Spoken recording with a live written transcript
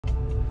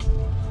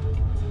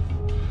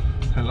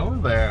Hello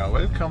there,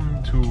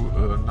 welcome to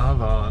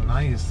another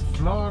nice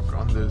vlog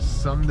on this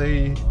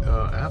Sunday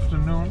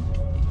afternoon.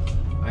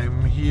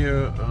 I'm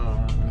here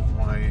with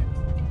my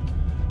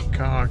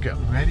car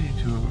getting ready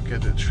to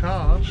get it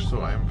charged,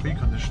 so I'm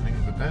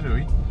preconditioning the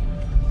battery.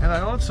 And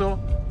I also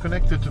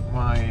connected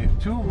my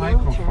two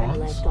microphones. Turn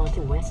left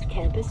onto West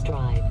Campus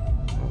Drive.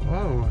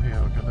 Oh,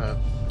 yeah, look at that.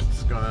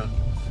 It's gonna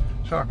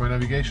shock. My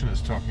navigation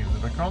is talking in the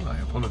background. I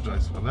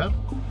apologize for that.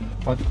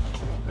 But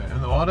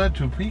in order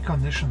to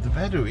precondition the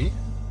battery,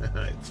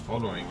 it's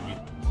following me.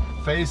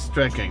 Face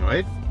tracking,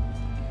 right?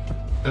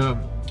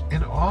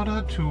 In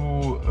order to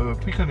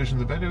precondition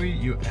the battery,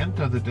 you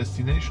enter the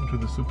destination to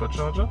the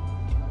supercharger,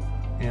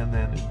 and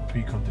then it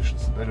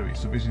preconditions the battery.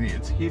 So basically,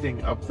 it's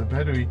heating up the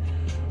battery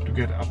to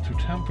get up to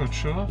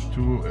temperature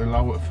to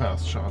allow a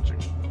fast charging.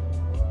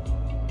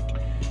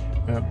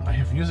 I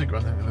have music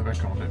running in the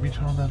background. Let me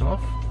turn that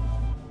off. I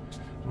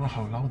don't know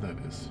how loud that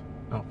is.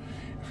 Now,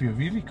 if we're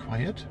really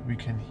quiet, we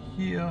can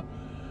hear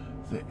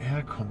the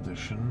air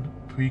condition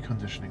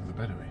preconditioning the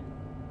battery.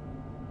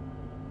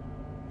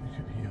 You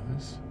can hear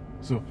this.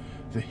 So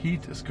the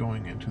heat is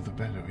going into the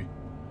battery,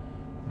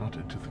 not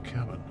into the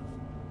cabin.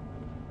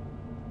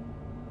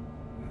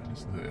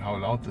 Listen to how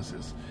loud this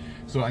is.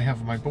 So I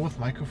have my both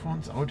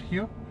microphones out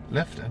here,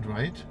 left and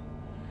right.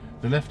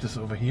 The left is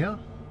over here.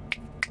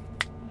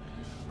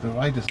 The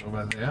right is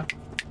over there.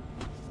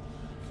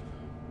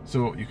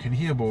 So you can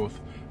hear both.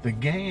 The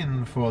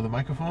gain for the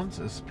microphones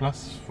is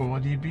plus 4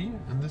 dB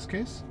in this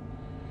case.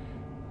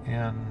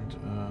 And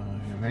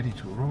you're ready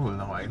to roll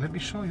now. Let me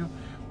show you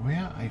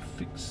where I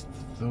fixed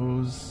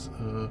those,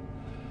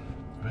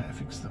 where I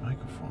fixed the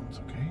microphones,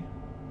 okay?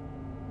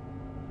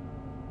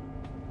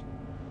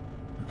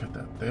 Look at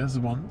that. There's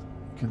one.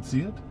 You can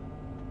see it.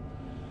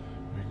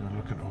 We're going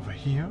looking over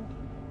here.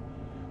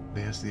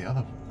 There's the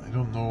other one. I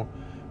don't know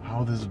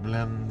how this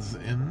blends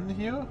in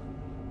here.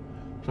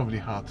 Probably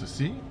hard to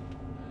see.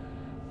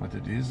 But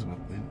it is what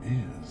it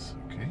is,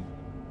 okay?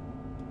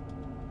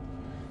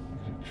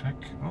 Check.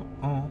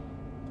 Oh.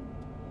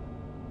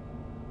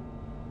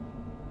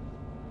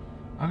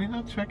 Are we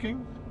not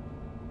checking?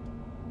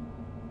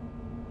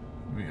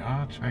 We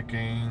are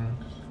checking.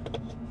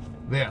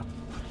 There.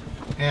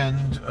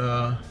 And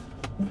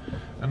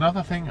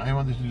another thing I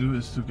wanted to do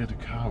is to get a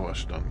car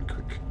wash done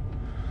quick.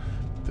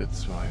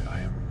 That's why I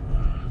am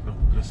not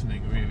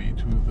listening really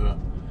to the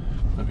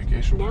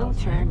navigation. Now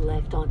turn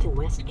left onto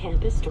West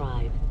Campus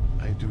Drive.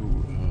 I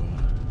do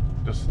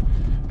just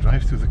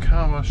drive to the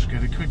car wash,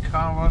 get a quick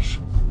car wash.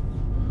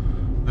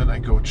 Then I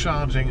go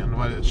charging, and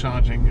while it's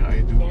charging,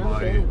 I do now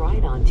turn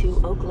right onto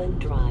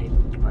Oakland Drive.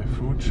 My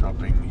food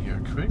shopping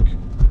here quick.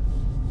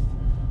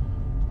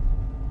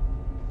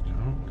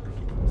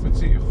 Let's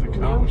see if the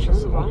car wash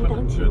is open. Right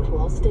onto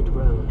Halstead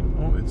Road.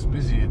 Oh, it's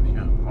busy in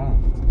here. Oh.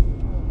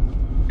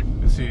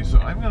 Let's see. So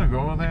I'm gonna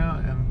go there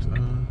and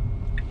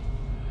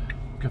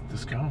get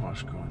this car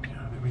wash going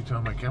here. Let me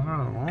turn my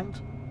camera around.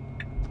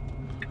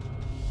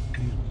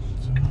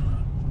 And,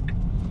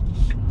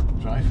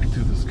 drive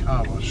into this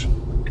car wash.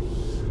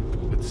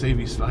 It's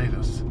Savvy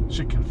Sliders,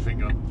 chicken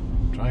finger,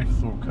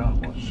 drive-through car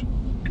wash.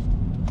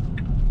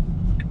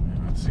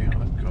 And let's see how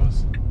that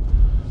goes.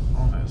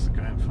 Oh, there's a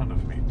guy in front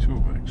of me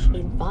too,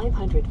 actually. In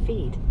 500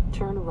 feet,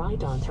 turn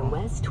right onto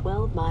West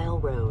 12 Mile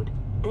Road.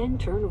 Then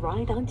turn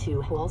right onto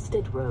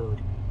Halstead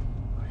Road.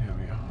 Here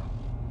we are.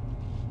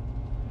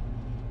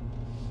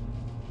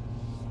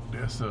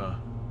 There's a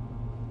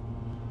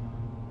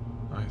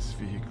nice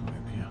vehicle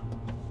in here.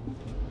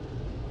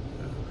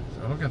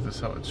 So look at this,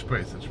 how it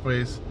sprays. It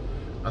sprays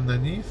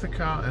underneath the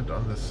car and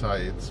on the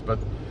sides, but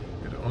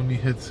it only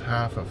hits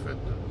half of it.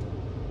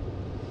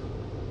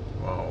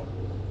 Wow.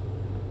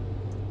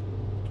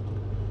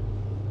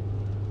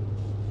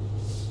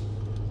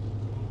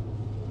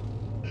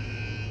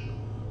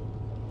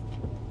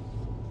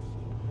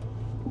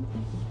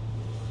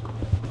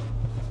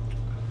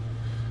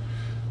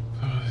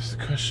 So there's the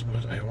question,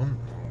 but I want.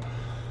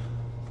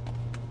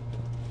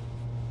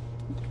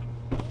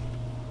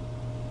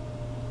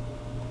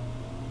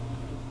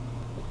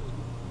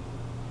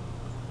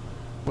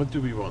 What do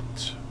we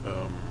want?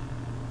 A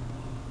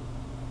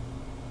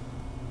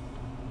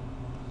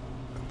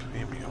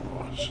premium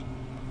wash.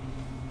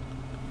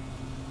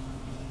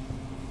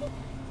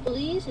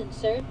 Please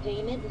insert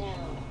payment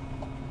now.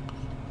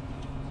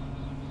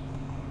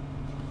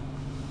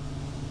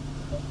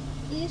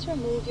 Please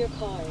remove your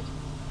card.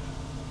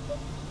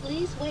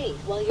 Please wait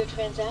while your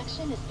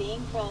transaction is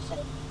being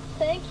processed.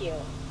 Thank you.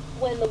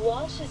 When the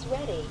wash is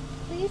ready,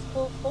 please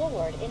pull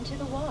forward into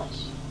the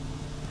wash.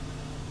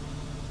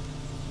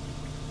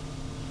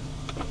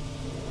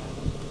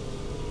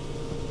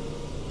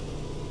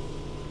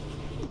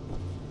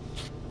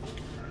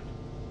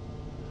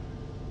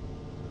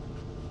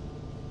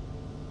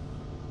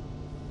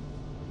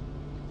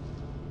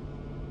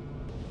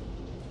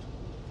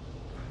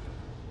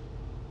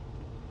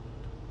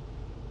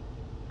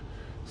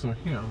 So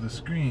here on the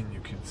screen you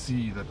can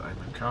see that I'm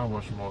in car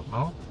wash mode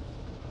now,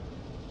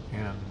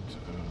 and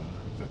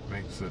that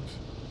makes it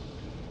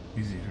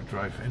easy to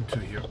drive into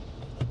here.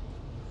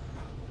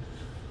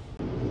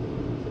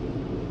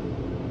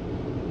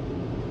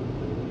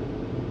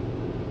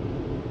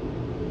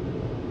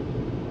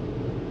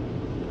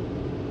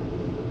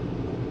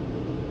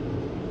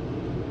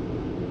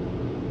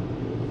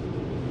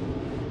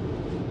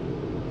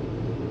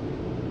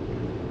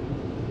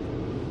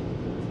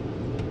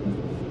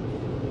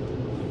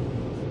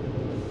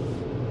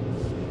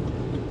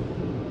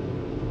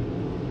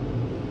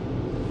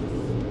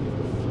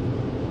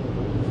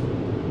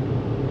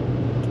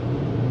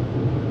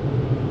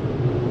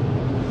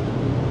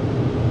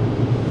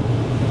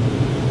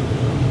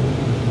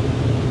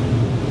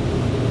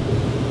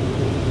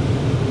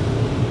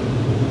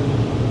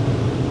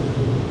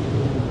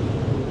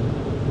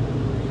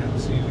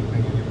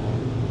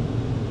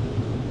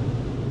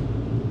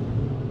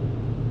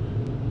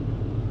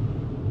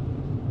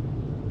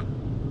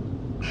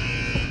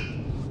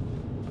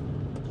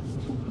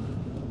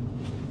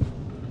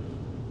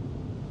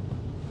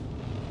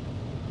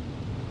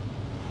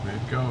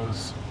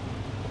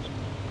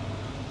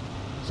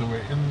 So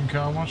we're in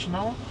car wash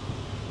now,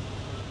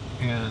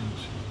 and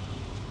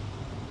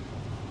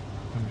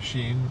the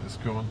machine is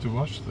going to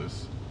wash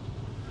this.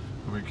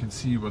 And we can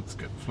see what's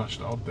getting flushed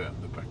out there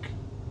in the back,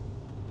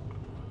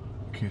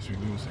 in case we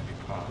lose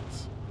any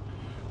parts.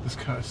 This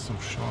car is so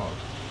short.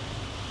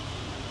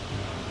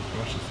 Yeah, the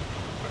brushes are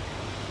coming back.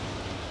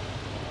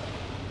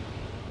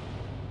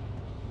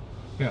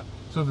 Yeah,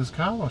 so this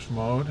car wash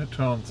mode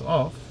turns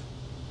off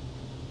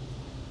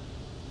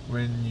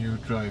when you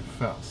drive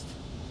fast.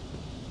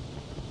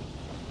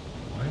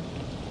 Right?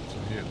 So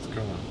here it's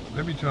going.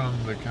 Let me turn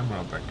the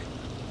camera back.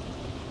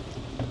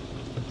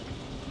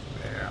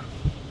 There.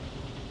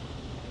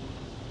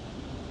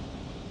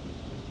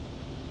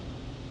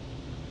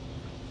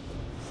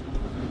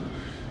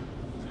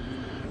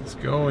 It's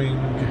going.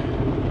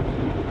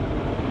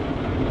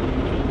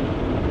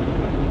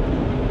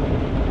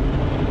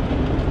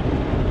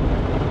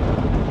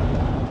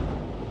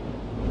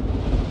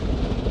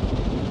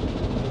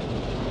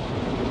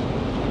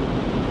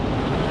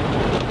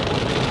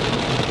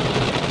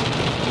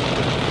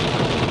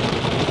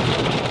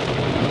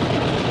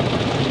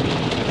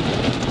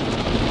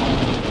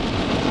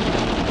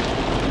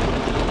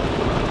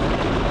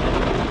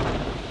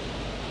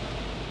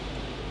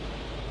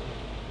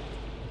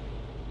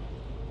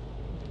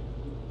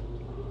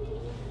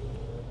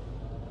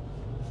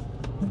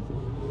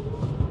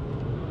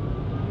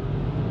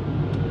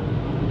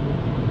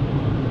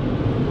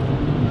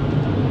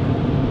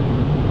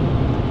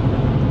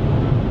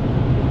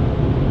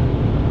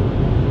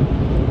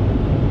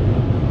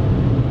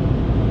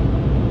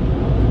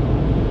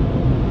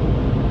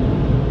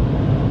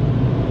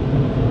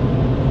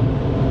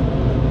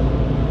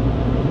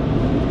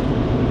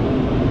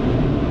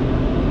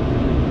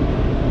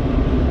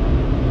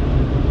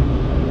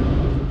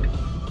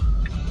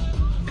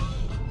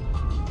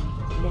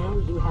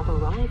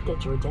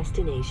 At your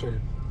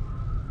destination.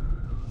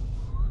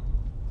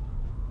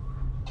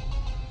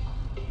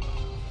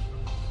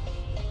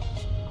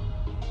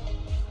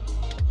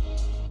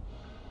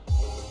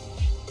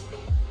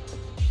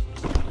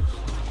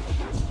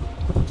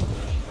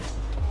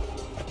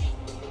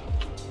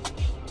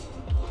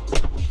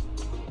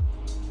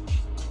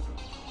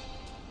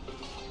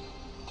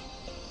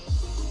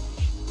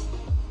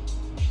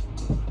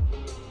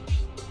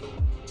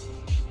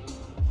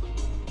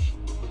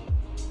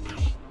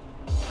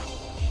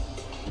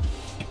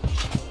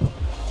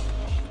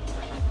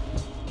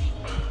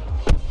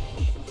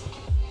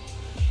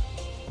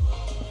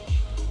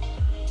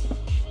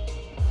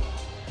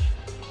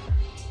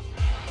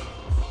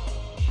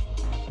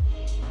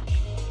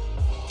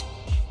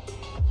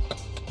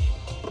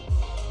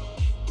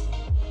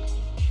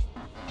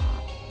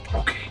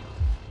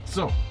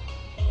 So,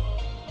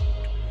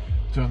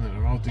 turn it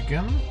around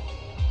again.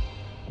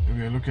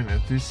 We are looking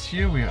at this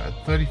here. We are at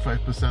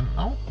 35%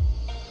 now.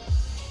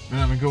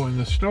 Then I'm gonna go in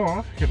the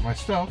store, get my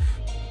stuff,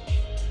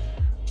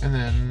 and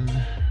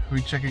then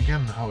we check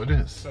again how it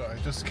is. So I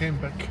just came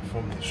back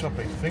from the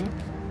shopping thing,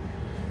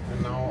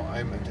 and now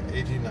I'm at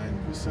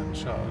 89%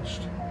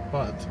 charged.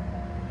 But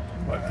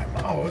while I'm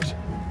out,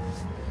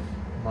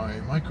 my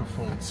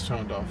microphone's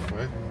turned off,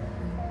 right?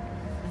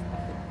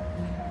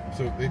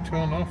 So they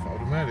turn off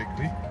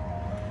automatically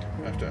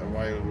after a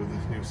while with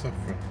this new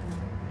software.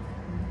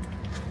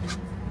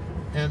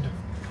 And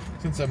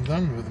since I'm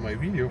done with my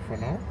video for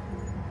now,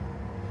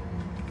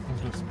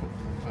 I'll just put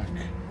them back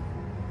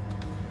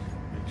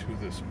into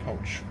this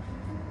pouch.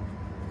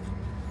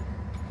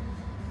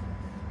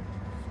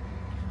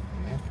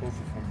 Now both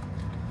of them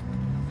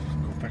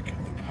go back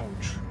in the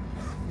pouch,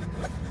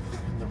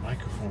 in the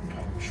microphone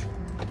pouch.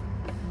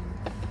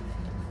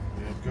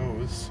 There it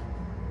goes.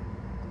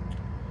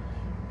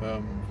 Yeah,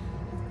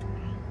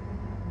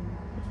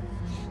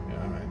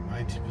 I'm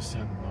at 90%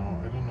 now.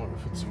 I don't know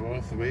if it's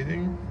worth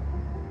waiting.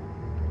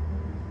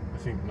 I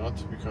think not,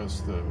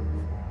 because the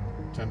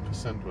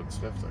 10%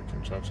 what's left I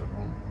can charge at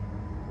home.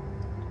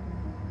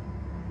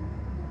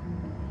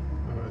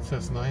 It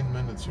says 9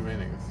 minutes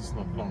remaining. It's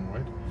not long,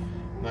 right?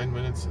 9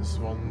 minutes is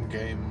one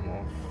game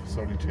of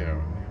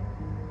solitaire.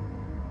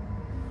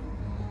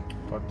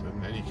 But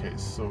in any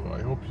case, so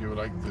I hope you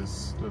like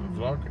this little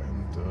vlog,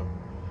 and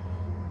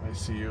I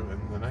see you in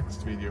the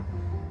next video.